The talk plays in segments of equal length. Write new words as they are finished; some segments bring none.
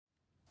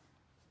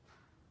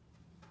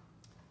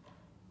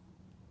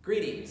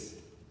Greetings.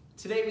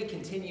 Today we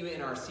continue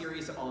in our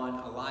series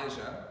on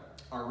Elijah.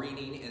 Our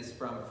reading is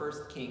from 1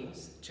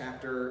 Kings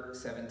chapter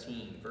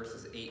 17,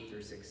 verses 8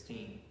 through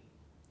 16.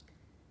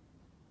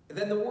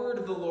 Then the word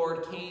of the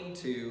Lord came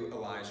to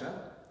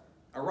Elijah,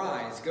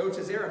 "Arise, go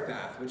to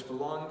Zarephath, which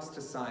belongs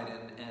to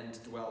Sidon,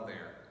 and dwell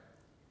there.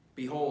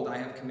 Behold, I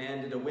have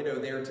commanded a widow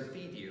there to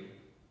feed you."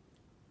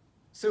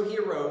 So he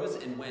arose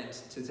and went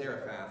to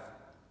Zarephath.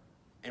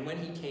 And when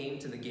he came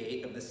to the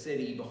gate of the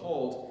city,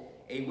 behold,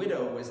 a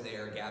widow was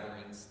there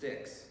gathering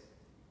sticks.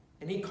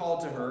 And he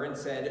called to her and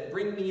said,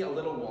 "Bring me a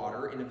little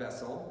water in a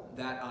vessel,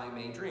 that I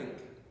may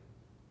drink."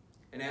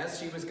 And as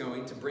she was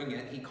going to bring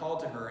it, he called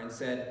to her and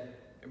said,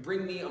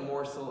 "Bring me a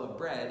morsel of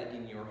bread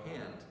in your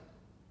hand."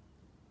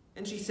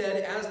 And she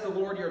said, "As the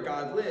Lord your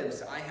God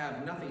lives, I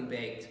have nothing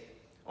baked,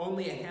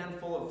 only a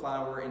handful of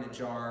flour in a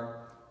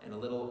jar and a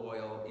little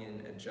oil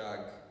in a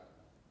jug.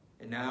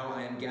 And now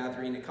I am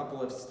gathering a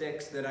couple of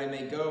sticks that I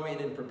may go in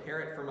and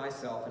prepare it for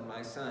myself and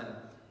my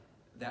son,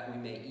 that we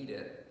may eat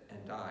it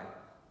and die."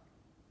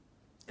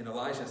 And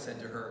Elijah said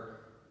to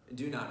her,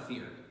 "Do not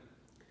fear.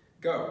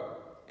 Go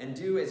and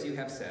do as you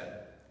have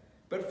said.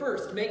 But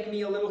first make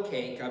me a little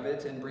cake of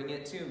it and bring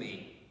it to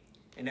me.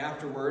 And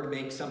afterward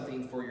make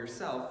something for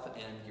yourself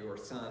and your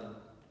son.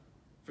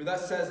 For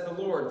thus says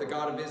the Lord, the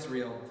God of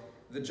Israel,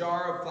 the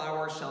jar of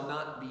flour shall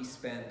not be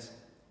spent,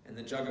 and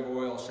the jug of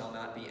oil shall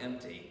not be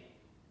empty,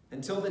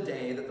 until the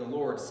day that the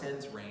Lord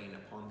sends rain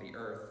upon the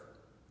earth."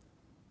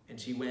 And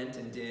she went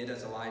and did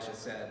as Elijah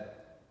said,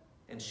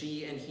 and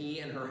she and he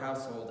and her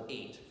household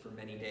ate for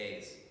many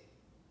days.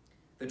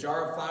 The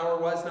jar of flour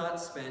was not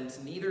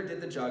spent, neither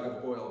did the jug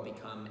of oil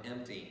become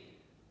empty,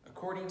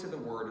 according to the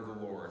word of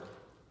the Lord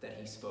that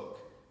he spoke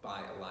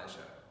by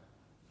Elijah.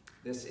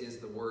 This is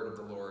the word of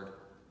the Lord.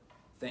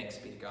 Thanks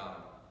be to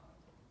God.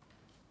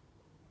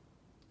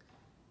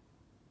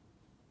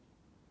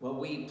 Well,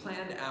 we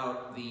planned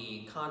out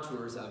the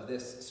contours of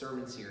this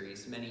sermon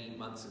series many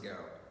months ago.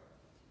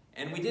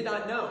 And we did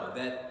not know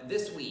that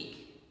this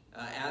week,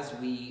 as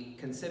we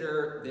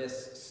consider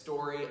this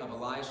story of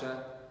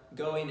Elijah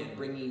going and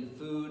bringing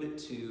food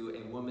to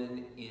a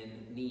woman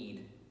in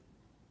need,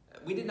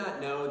 we did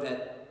not know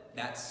that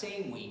that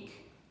same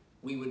week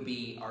we would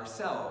be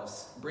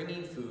ourselves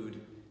bringing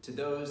food to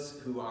those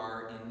who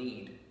are in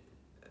need,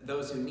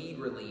 those who need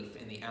relief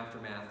in the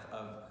aftermath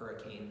of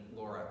Hurricane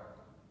Laura.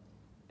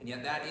 And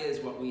yet that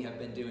is what we have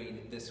been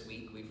doing this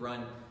week. We've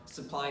run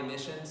supply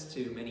missions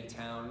to many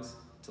towns,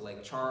 to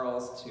Lake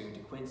Charles, to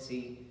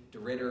DeQuincy,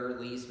 DeRidder,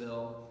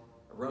 Leesville,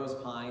 Arose,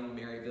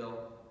 Maryville.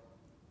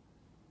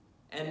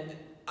 And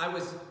I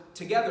was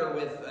together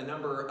with a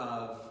number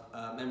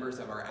of members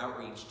of our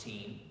outreach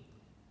team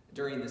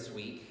during this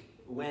week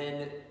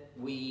when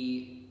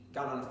we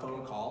got on a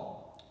phone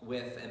call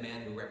with a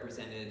man who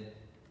represented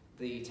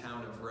the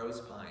town of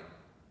Rose Pine.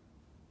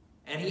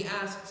 And he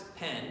asked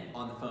Penn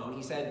on the phone,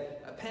 he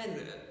said, "Penn,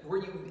 were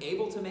you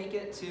able to make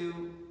it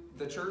to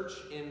the church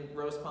in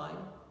Rose Pine?"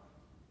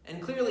 And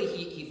clearly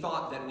he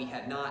thought that we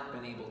had not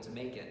been able to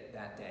make it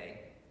that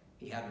day.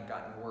 He hadn't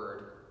gotten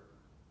word.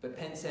 But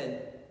Penn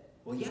said,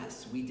 "Well,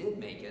 yes, we did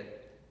make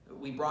it.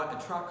 We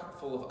brought a truck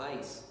full of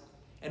ice.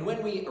 And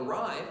when we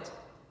arrived,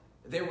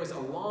 there was a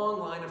long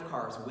line of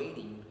cars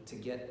waiting to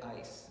get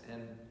ice.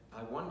 And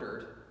I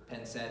wondered,"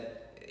 Penn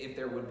said, "if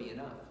there would be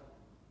enough."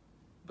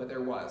 But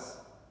there was.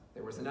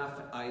 There was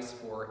enough ice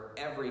for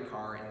every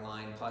car in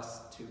line,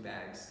 plus 2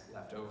 bags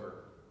left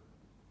over.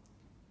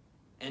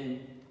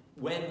 And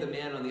when the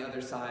man on the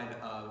other side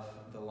of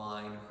the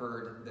line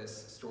heard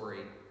this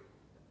story,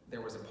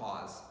 there was a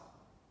pause.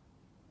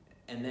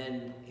 And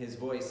then his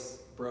voice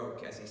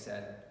broke as he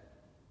said,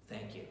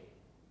 "Thank you.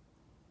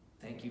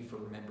 Thank you for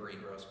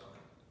remembering Rose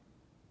Pine."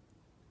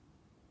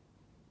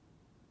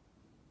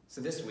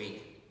 So this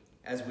week,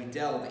 as we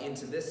delve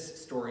into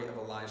this story of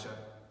Elijah,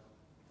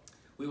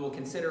 we will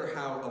consider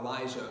how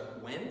Elijah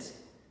went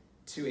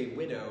to a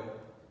widow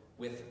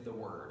with the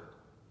word.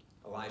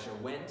 Elijah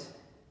went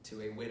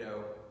to a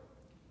widow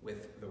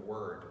with the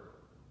word.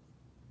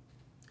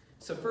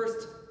 So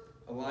first,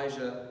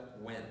 Elijah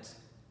went.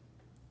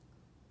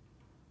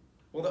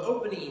 Well, the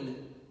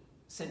opening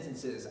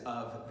sentences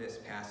of this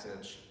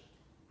passage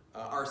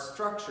are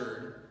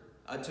structured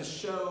to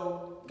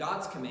show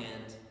God's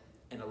command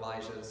and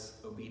Elijah's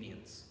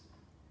obedience.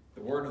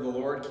 The word of the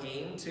Lord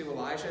came to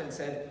Elijah and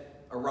said,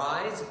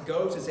 "Arise,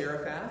 go to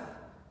Zarephath,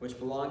 which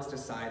belongs to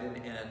Sidon,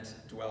 and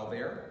dwell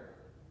there."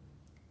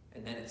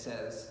 And then it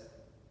says,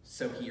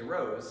 "So he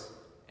arose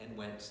and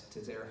went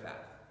to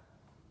Zarephath."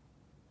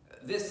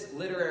 This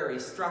literary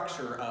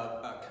structure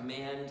of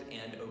command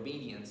and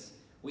obedience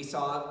we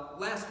saw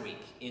last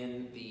week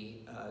in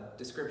the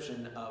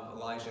description of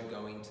Elijah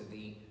going to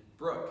the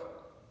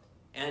brook.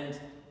 And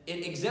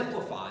it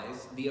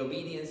exemplifies the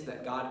obedience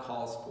that God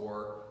calls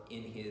for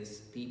in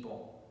his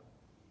people.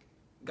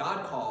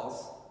 God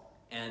calls,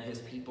 and his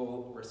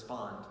people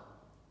respond.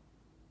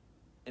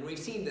 And we've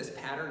seen this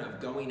pattern of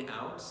going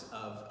out,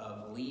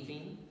 of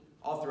leaving,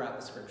 all throughout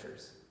the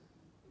scriptures.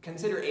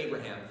 Consider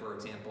Abraham, for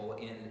example,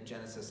 in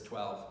Genesis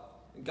 12.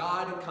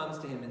 God comes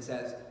to him and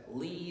says,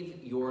 leave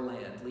your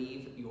land,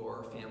 leave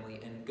your family,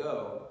 and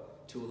go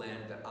to a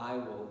land that I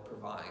will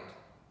provide.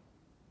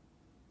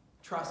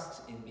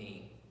 Trust in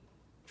me.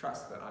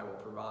 Trust that I will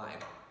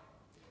provide.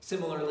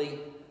 Similarly,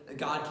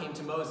 God came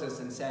to Moses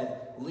and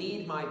said,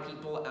 lead my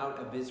people out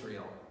of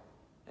Israel.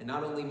 And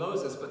not only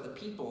Moses, but the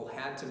people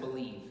had to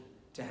believe,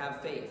 to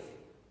have faith,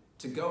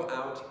 to go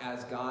out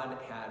as God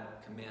had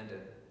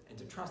commanded, and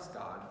to trust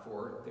God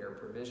for their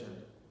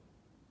provision.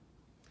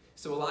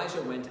 So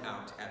Elijah went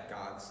out at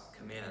God's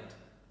command.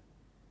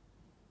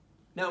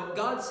 Now,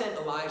 God sent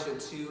Elijah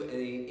to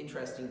an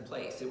interesting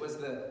place. It was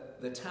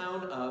the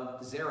town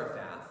of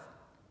Zarephath.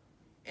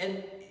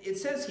 And it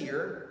says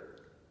here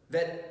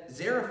that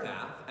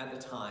Zarephath at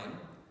the time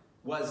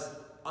was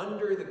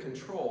under the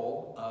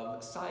control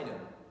of Sidon,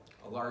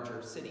 a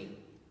larger city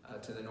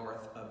to the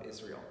north of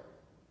Israel.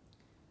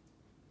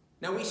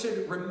 Now, we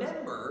should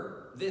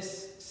remember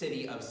this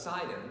city of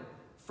Sidon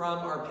from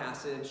our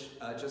passage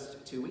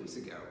just 2 weeks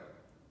ago,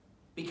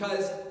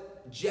 because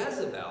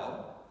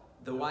Jezebel,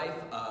 the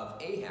wife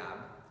of Ahab,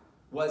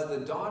 was the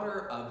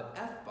daughter of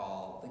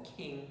Ethbaal, the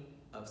king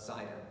of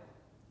Sidon.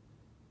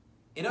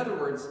 In other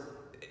words,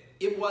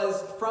 it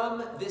was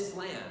from this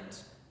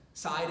land,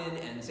 Sidon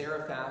and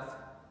Zarephath,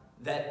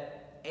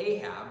 that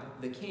Ahab,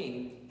 the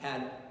king,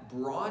 had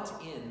brought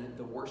in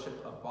the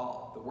worship of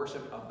Baal, the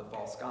worship of the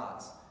false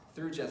gods,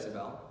 through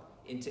Jezebel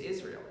into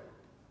Israel.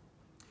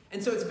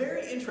 And so it's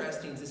very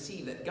interesting to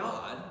see that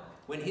God,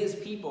 when his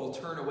people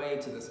turn away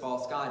to this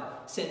false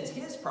god, sends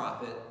his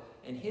prophet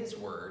and his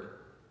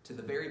word to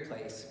the very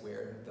place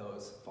where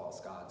those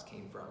false gods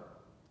came from.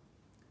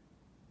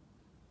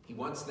 He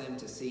wants them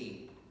to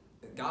see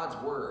that God's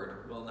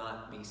word will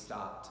not be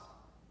stopped.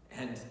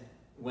 And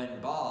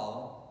when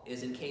Baal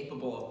is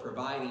incapable of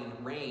providing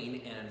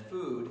rain and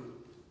food,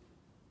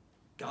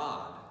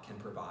 God can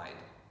provide,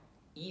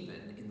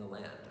 even in the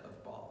land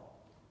of Baal.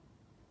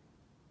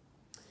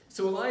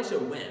 So Elijah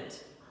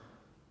went,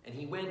 and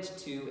he went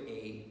to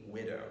a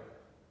widow.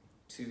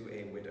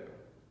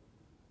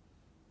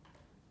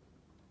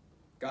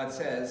 God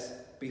says,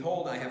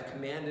 behold, I have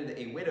commanded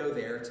a widow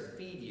there to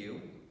feed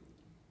you.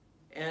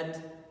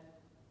 And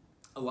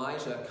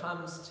Elijah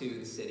comes to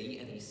the city,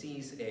 and he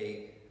sees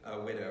a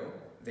widow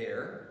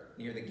there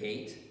near the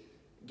gate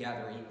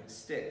gathering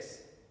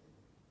sticks.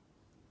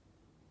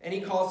 And he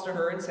calls to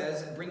her and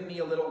says, bring me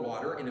a little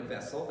water in a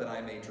vessel that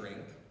I may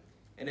drink.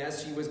 And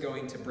as she was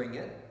going to bring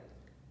it,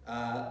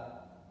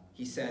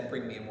 he said,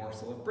 bring me a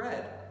morsel of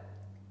bread.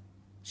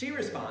 She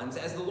responds,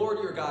 as the Lord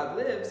your God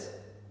lives,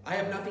 I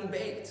have nothing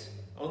baked,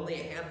 only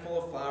a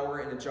handful of flour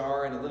in a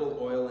jar and a little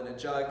oil in a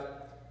jug.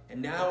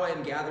 And now I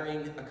am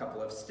gathering a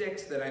couple of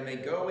sticks that I may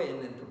go in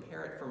and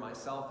prepare it for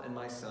myself and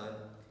my son,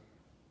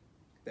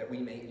 that we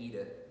may eat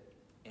it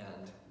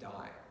and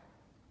die.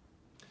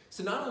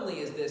 So not only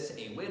is this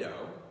a widow,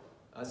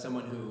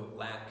 someone who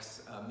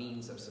lacks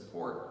means of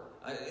support,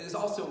 it is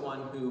also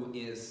one who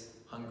is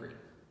hungry.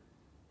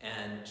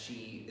 And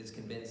she is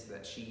convinced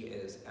that she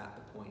is at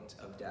the point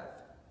of death.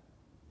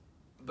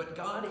 But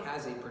God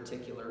has a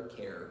particular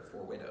care for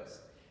widows.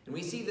 And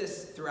we see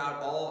this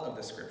throughout all of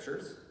the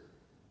scriptures.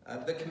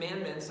 The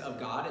commandments of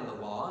God in the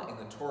law, in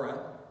the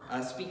Torah,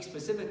 speak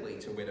specifically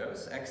to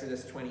widows.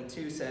 Exodus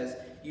 22 says,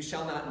 you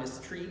shall not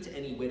mistreat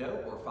any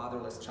widow or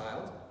fatherless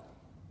child.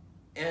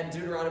 And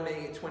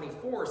Deuteronomy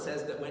 24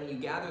 says that when you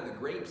gather the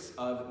grapes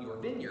of your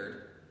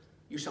vineyard,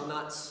 you shall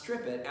not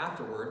strip it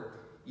afterward.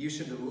 You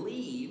should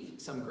leave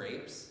some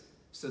grapes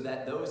so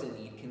that those in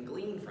need can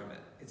glean from it.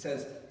 It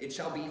says, it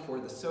shall be for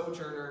the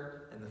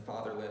sojourner and the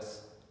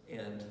fatherless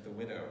and the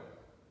widow.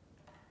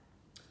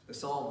 The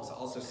Psalms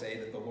also say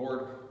that the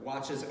Lord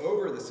watches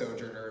over the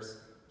sojourners.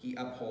 He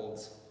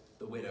upholds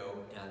the widow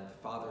and the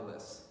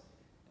fatherless.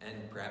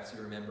 And perhaps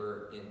you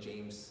remember in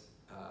James,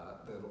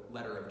 the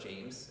letter of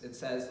James, it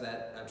says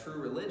that a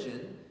true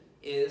religion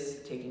is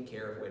taking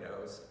care of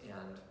widows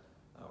and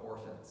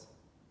orphans.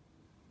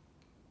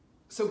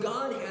 So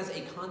God has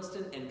a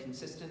constant and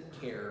consistent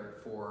care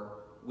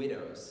for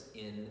widows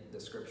in the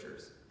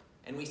scriptures.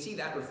 And we see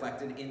that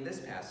reflected in this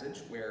passage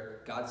where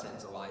God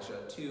sends Elijah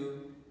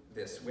to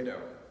this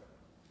widow.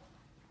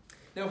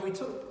 Now, if we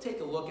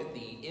take a look at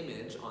the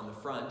image on the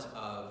front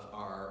of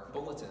our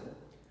bulletin,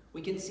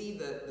 we can see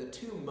the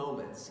two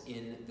moments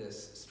in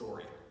this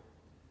story.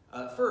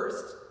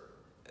 First,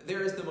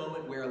 there is the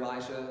moment where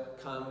Elijah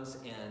comes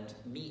and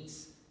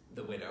meets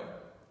the widow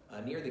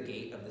near the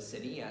gate of the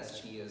city as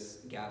she is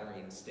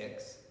gathering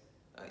sticks.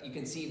 You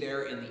can see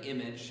there in the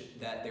image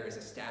that there is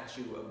a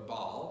statue of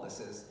Baal. This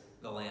is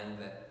the land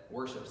that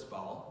worships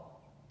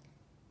Baal.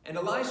 And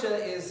Elijah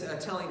is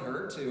telling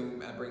her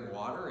to bring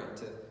water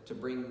and to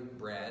bring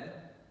bread.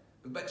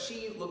 But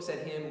she looks at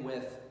him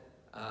with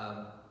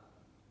a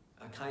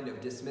kind of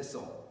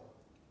dismissal,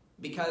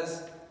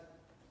 because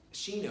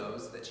she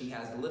knows that she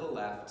has little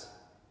left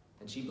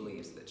and she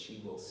believes that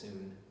she will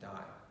soon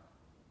die.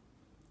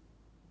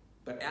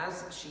 But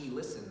as she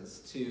listens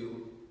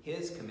to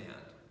his command,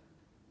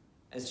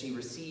 as she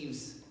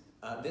receives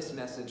this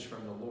message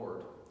from the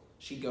Lord,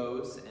 she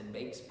goes and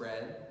bakes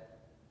bread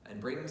and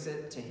brings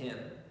it to him.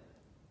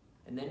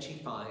 And then she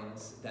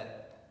finds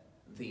that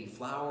the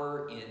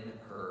flour in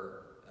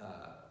her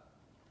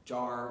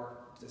jar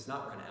does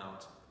not run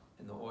out,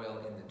 and the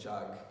oil in the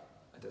jug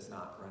does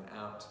not run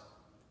out.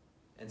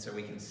 And so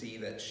we can see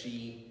that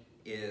she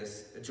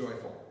is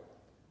joyful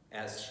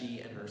as she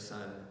and her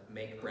son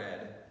make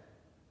bread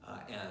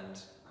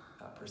and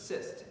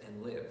persist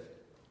and live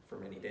for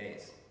many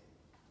days.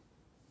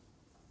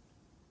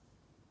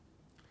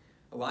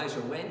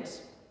 Elijah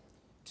went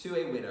to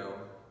a widow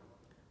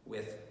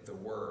with the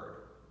word.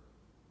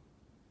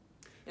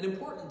 An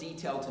important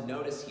detail to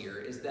notice here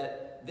is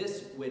that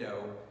this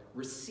widow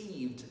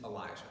received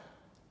Elijah.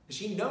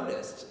 She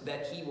noticed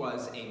that he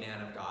was a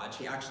man of God.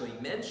 She actually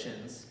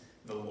mentions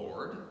the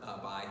Lord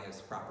by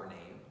his proper name.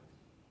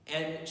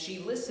 And she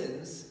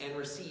listens and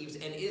receives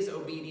and is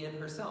obedient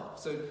herself.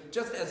 So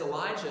just as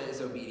Elijah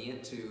is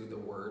obedient to the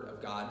word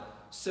of God,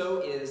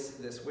 so is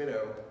this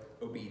widow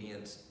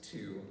obedient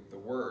to the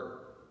word.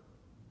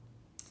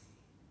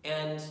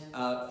 And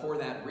for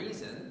that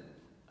reason,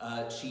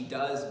 she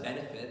does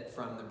benefit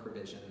from the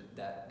provision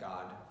that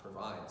God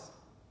provides.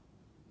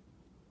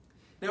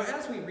 Now,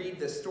 as we read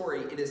this story,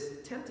 it is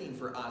tempting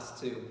for us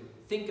to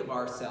think of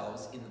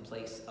ourselves in the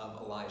place of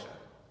Elijah.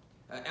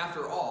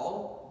 After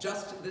all,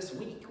 just this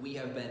week, we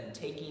have been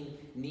taking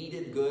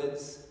needed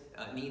goods,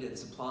 needed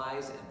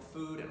supplies and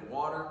food and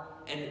water,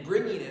 and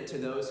bringing it to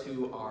those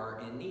who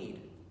are in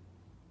need.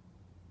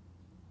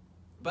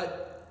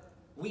 But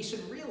we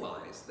should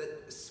realize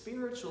that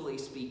spiritually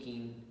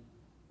speaking,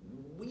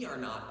 we are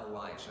not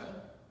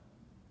Elijah.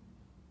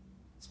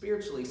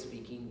 Spiritually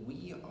speaking,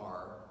 we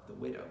are the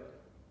widow.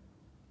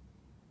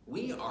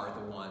 We are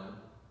the one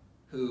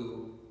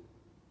who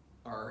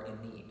are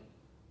in need.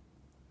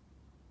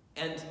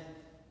 And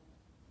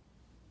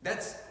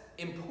that's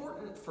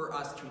important for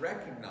us to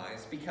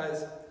recognize,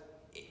 because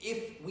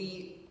if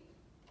we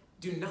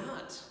do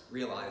not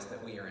realize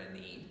that we are in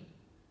need,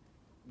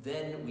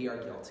 then we are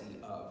guilty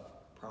of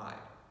pride.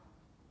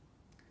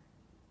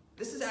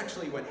 This is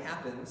actually what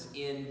happens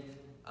in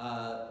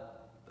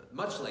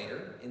much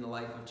later in the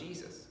life of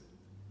Jesus.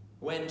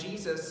 When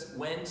Jesus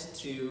went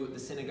to the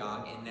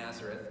synagogue in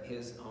Nazareth,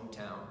 his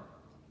hometown,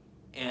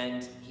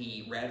 and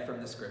he read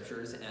from the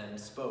scriptures and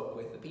spoke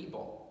with the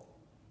people.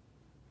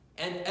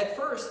 And at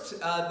first,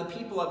 the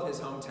people of his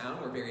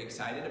hometown were very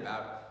excited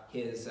about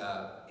his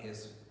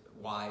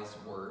wise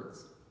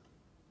words.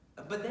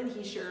 But then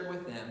he shared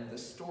with them the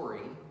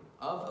story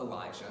of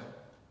Elijah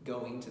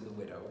going to the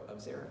widow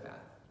of Zarephath.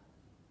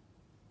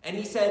 And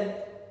he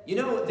said, you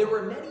know, there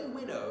were many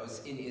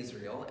widows in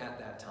Israel at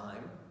that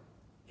time,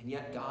 and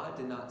yet God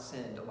did not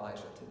send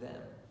Elijah to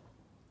them.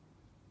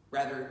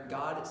 Rather,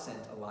 God sent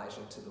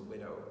Elijah to the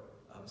widow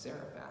of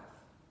Zarephath,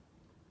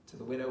 to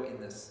the widow in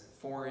this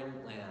foreign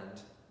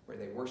land where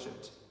they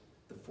worshipped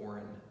the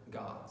foreign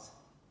gods.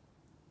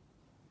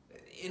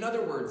 In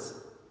other words,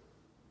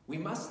 we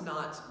must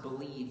not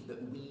believe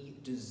that we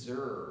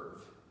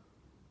deserve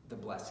the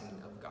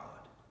blessing of God.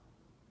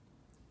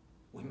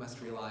 We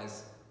must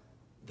realize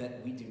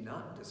that we do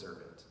not deserve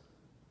it,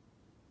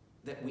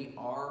 that we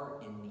are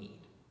in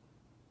need.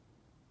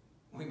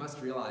 We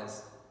must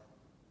realize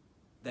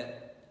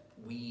that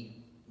we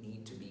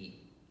need to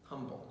be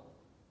humble.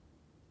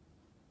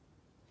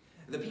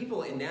 The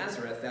people in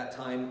Nazareth that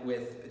time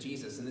with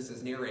Jesus, and this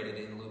is narrated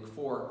in Luke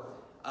 4,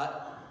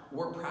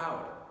 were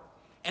proud.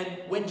 And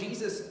when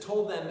Jesus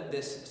told them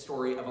this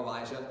story of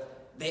Elijah,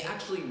 they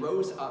actually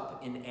rose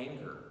up in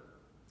anger.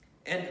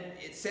 And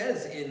it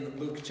says in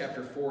Luke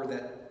chapter 4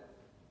 that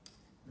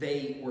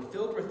they were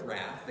filled with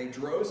wrath, they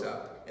rose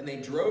up, and they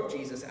drove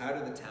Jesus out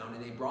of the town,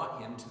 and they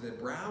brought him to the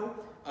brow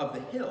of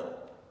the hill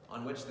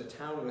on which the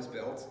town was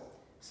built,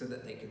 so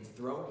that they could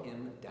throw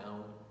him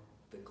down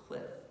the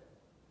cliff.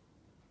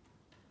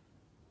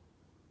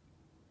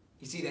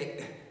 You see,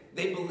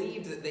 they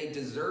believed that they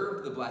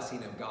deserved the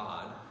blessing of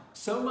God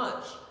so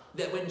much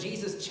that when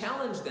Jesus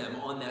challenged them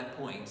on that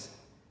point,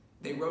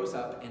 they rose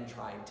up and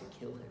tried to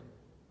kill him.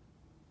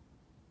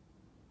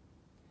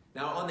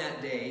 Now, on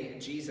that day,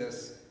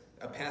 Jesus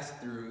passed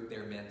through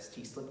their midst.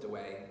 He slipped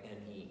away and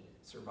he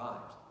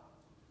survived.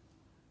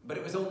 But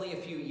it was only a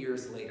few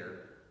years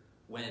later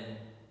when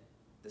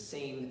the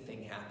same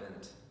thing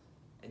happened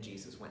and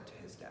Jesus went to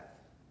his death.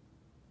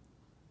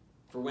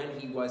 For when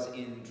he was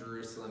in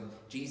Jerusalem,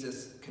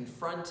 Jesus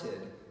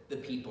confronted the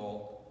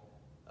people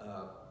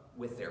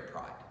with their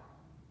pride.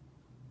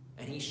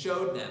 And he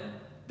showed them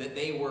that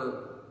they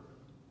were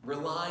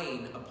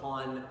relying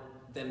upon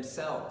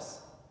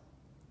themselves,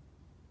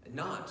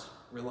 not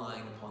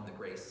relying upon the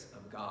grace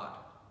of God.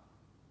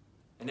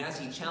 And as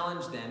he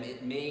challenged them,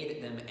 it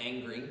made them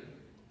angry,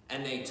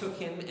 and they took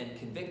him and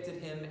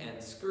convicted him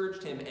and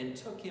scourged him and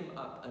took him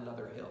up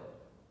another hill,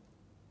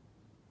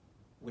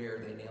 where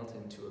they nailed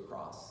him to a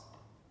cross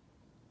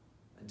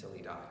until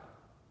he died.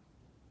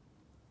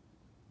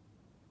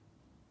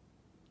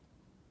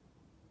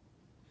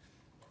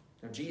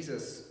 Now,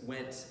 Jesus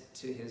went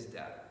to his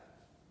death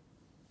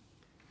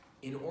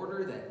in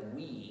order that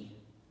we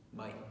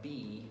might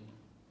be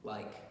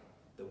like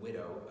the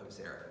widow of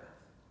Zarephath.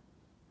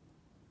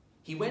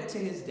 He went to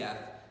his death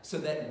so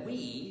that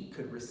we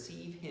could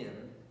receive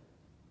him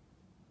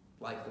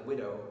like the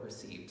widow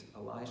received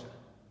Elijah.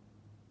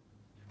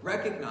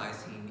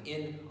 Recognizing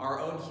in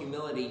our own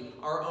humility,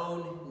 our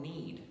own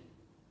need,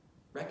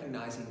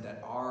 recognizing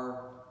that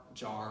our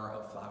jar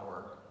of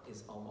flour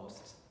is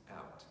almost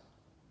out.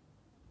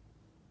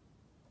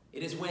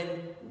 It is when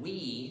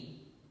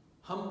we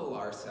humble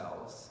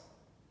ourselves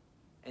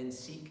and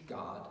seek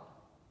God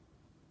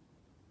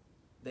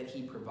that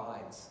he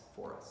provides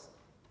for us.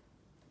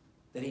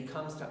 That he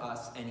comes to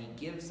us and he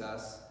gives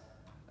us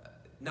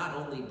not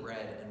only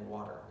bread and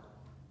water,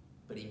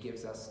 but he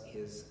gives us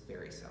his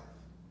very self.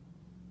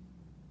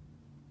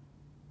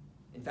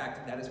 In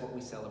fact, that is what we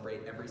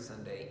celebrate every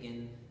Sunday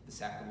in the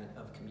sacrament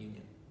of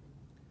communion.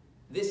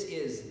 This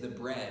is the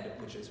bread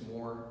which is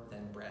more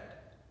than bread.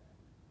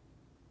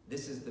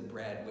 This is the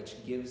bread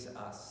which gives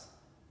us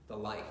the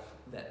life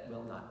that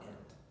will not end.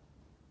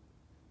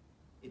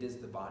 It is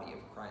the body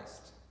of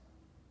Christ,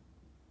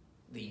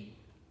 the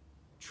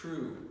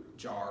true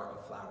jar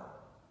of flour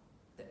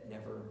that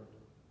never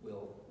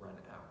will run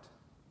out.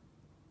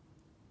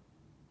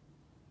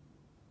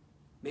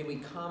 May we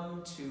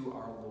come to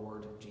our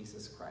Lord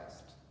Jesus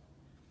Christ,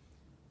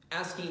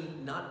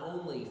 asking not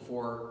only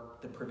for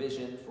the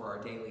provision for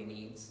our daily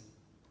needs,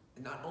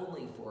 and not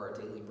only for our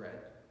daily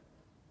bread,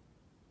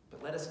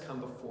 but let us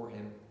come before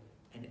him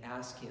and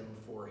ask him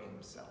for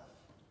himself.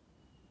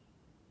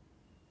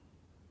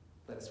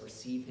 Let us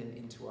receive him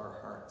into our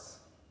hearts,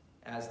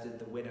 as did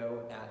the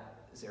widow at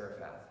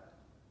Zarephath,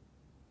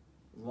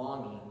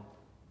 longing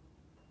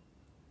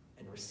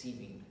and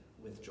receiving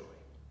with joy.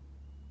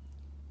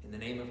 In the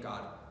name of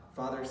God,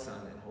 Father, Son,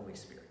 and Holy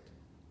Spirit.